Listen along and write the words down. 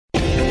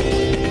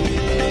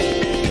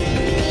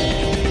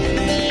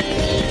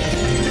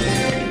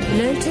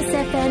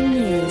Local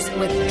News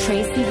with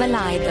Tracy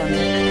Valaydham.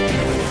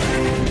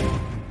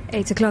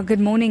 8 o'clock,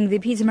 good morning. The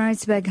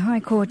Pietermaritzburg High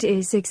Court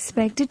is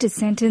expected to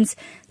sentence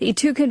the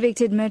two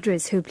convicted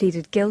murderers who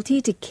pleaded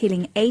guilty to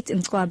killing 8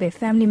 OCOTBER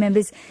family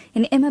members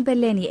in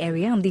Emabeleni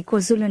area on the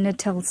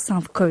KwaZulu-Natal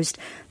South Coast.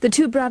 The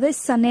two brothers,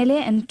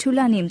 Sanele and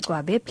Tulani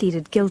OCOTBER,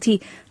 pleaded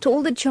guilty to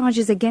all the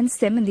charges against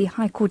them in the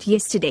High Court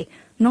yesterday.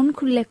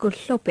 Nonkuleko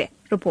Hlope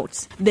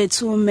reports. The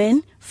two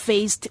men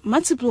faced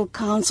multiple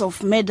counts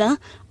of murder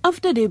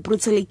after they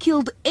brutally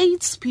killed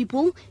 8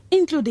 people,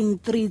 including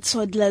 3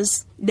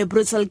 toddlers. The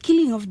brutal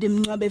killing of the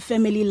Mncwabe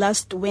family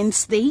last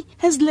Wednesday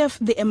has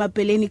left the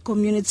Emabeleni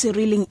community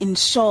reeling in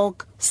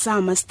shock.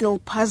 Some are still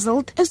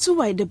puzzled as to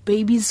why the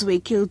babies were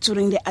killed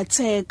during the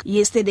attack.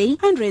 Yesterday,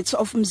 hundreds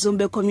of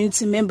Mzumbe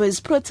community members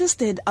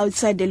protested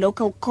outside the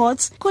local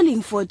courts,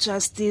 calling for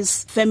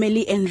justice.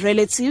 Family and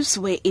relatives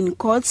were in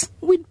court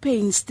with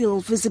pain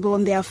still visible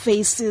on their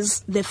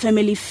faces. The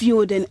family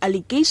feud and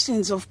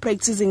allegations of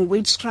practicing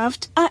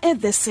witchcraft are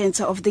at the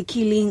center of the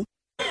killing.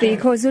 The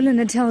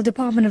KwaZulu-Natal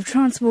Department of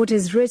Transport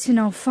has written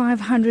off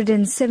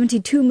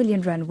 572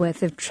 million rand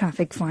worth of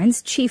traffic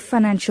fines. Chief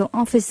Financial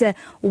Officer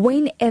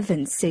Wayne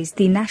Evans says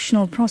the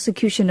National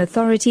Prosecution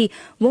Authority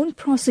won't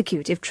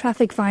prosecute if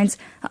traffic fines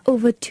are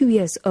over 2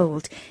 years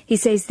old. He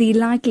says the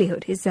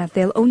likelihood is that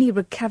they'll only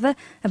recover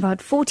about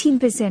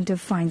 14% of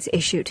fines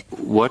issued.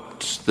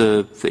 What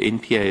the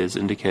NPA has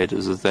indicated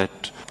is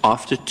that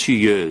after 2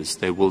 years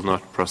they will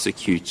not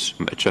prosecute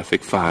a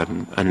traffic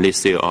fine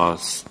unless there are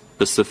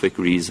specific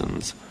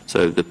reasons.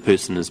 So the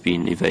person has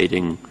been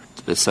evading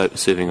the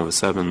serving of a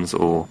summons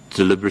or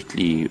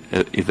deliberately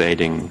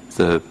evading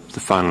the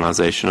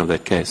finalization of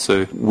that case.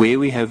 So where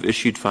we have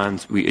issued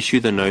fines, we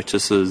issue the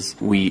notices,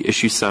 we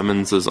issue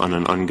summonses on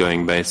an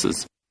ongoing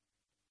basis.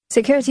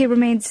 Security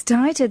remains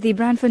tight at the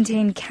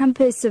Brandfontein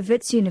campus of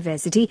Wits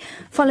University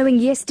following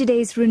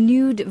yesterday's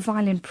renewed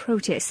violent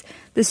protests.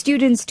 The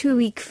students'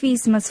 2-week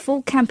fees must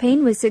fall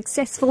campaign was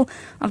successful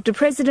after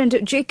President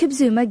Jacob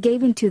Zuma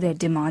gave in to their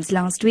demands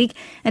last week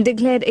and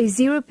declared a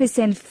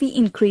 0% fee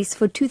increase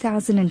for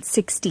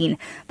 2016.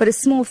 But a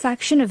small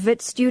faction of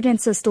Wits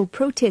students are still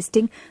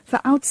protesting for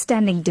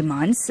outstanding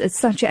demands,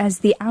 such as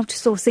the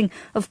outsourcing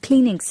of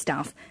cleaning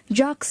staff.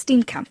 Jacques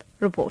Steenkamp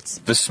reports.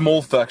 The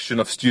small faction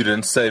of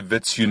students say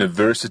Wits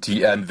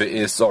University and the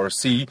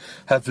SRC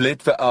have let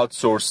the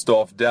outsourced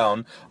staff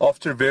down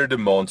after their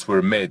demands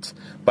were met,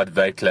 but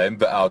they claim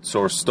the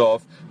outsourced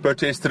staff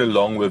protested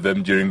along with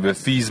them during the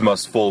fees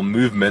must fall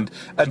movement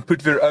and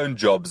put their own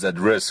jobs at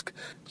risk.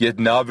 Yet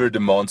now their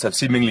demands have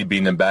seemingly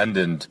been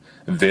abandoned.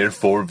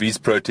 Therefore, these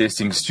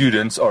protesting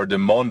students are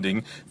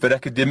demanding that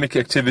academic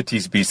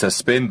activities be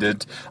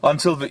suspended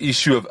until the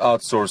issue of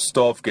outsourced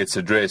staff gets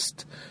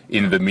addressed.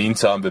 In the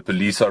meantime, the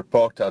police are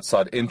parked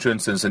outside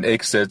entrances and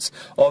exits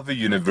of the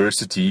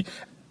university,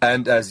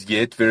 and as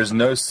yet there is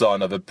no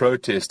sign of the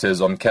protesters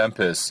on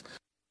campus.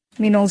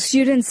 Meanwhile,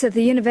 students at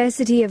the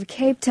University of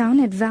Cape Town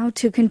had vowed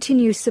to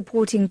continue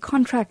supporting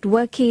contract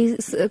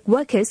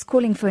workers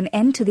calling for an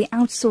end to the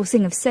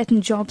outsourcing of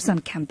certain jobs on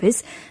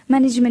campus.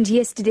 Management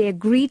yesterday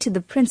agreed to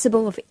the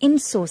principle of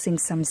insourcing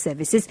some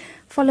services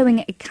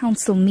following a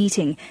council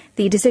meeting.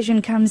 The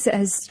decision comes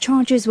as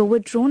charges were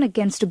withdrawn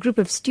against a group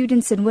of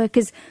students and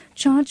workers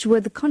charged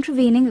with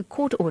contravening a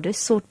court order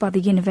sought by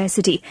the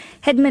university.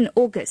 Headman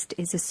August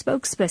is a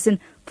spokesperson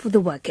for the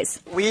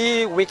workers.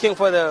 We working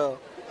for the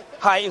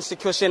high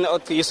institution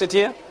of the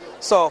UCT.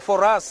 So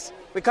for us,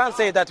 we can't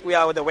say that we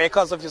are the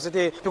workers of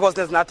UCT because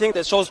there's nothing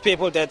that shows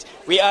people that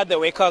we are the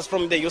workers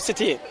from the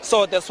UCT.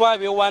 So that's why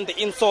we want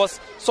the in-source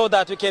so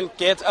that we can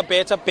get a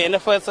better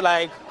benefits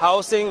like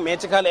housing,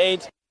 medical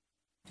aid.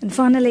 And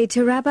finally,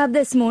 to wrap up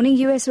this morning,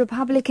 U.S.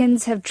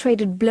 Republicans have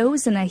traded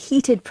blows in a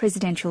heated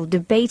presidential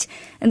debate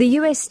in the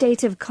U.S.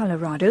 state of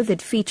Colorado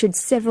that featured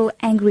several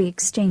angry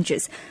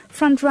exchanges.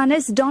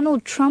 Frontrunners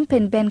Donald Trump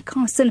and Ben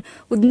Carson,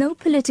 with no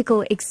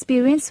political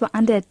experience, were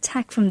under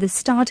attack from the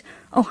start.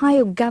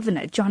 Ohio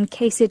Governor John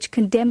Kasich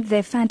condemned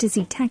their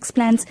fantasy tax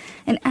plans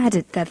and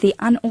added that the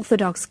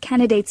unorthodox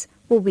candidates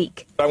were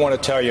weak. I want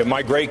to tell you,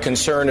 my great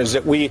concern is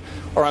that we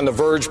are on the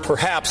verge,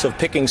 perhaps, of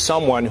picking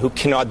someone who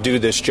cannot do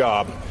this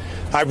job.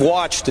 I've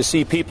watched to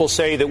see people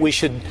say that we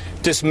should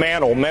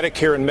dismantle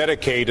Medicare and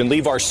Medicaid and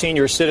leave our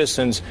senior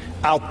citizens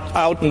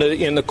out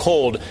in the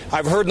cold.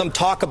 I've heard them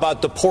talk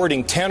about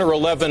deporting 10 or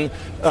 11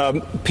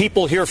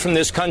 people here from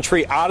this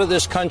country out of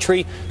this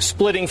country,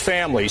 splitting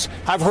families.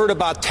 I've heard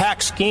about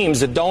tax schemes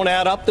that don't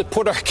add up, that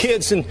put our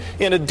kids in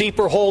a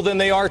deeper hole than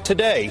they are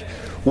today.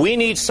 We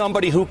need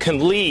somebody who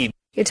can lead.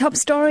 Your top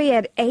story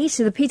at 8,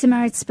 the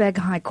Pietermaritzburg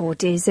High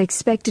Court is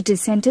expected to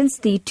sentence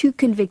the two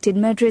convicted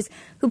murderers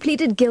who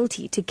pleaded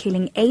guilty to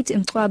killing 8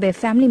 OCOTBER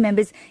family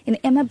members in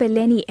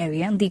Emabeleni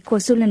area on the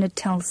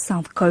KwaZulu-Natal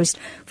South Coast.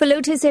 For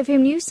Lotus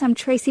FM News, I'm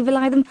Tracy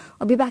Valaydham.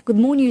 I'll be back with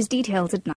more news details at 9.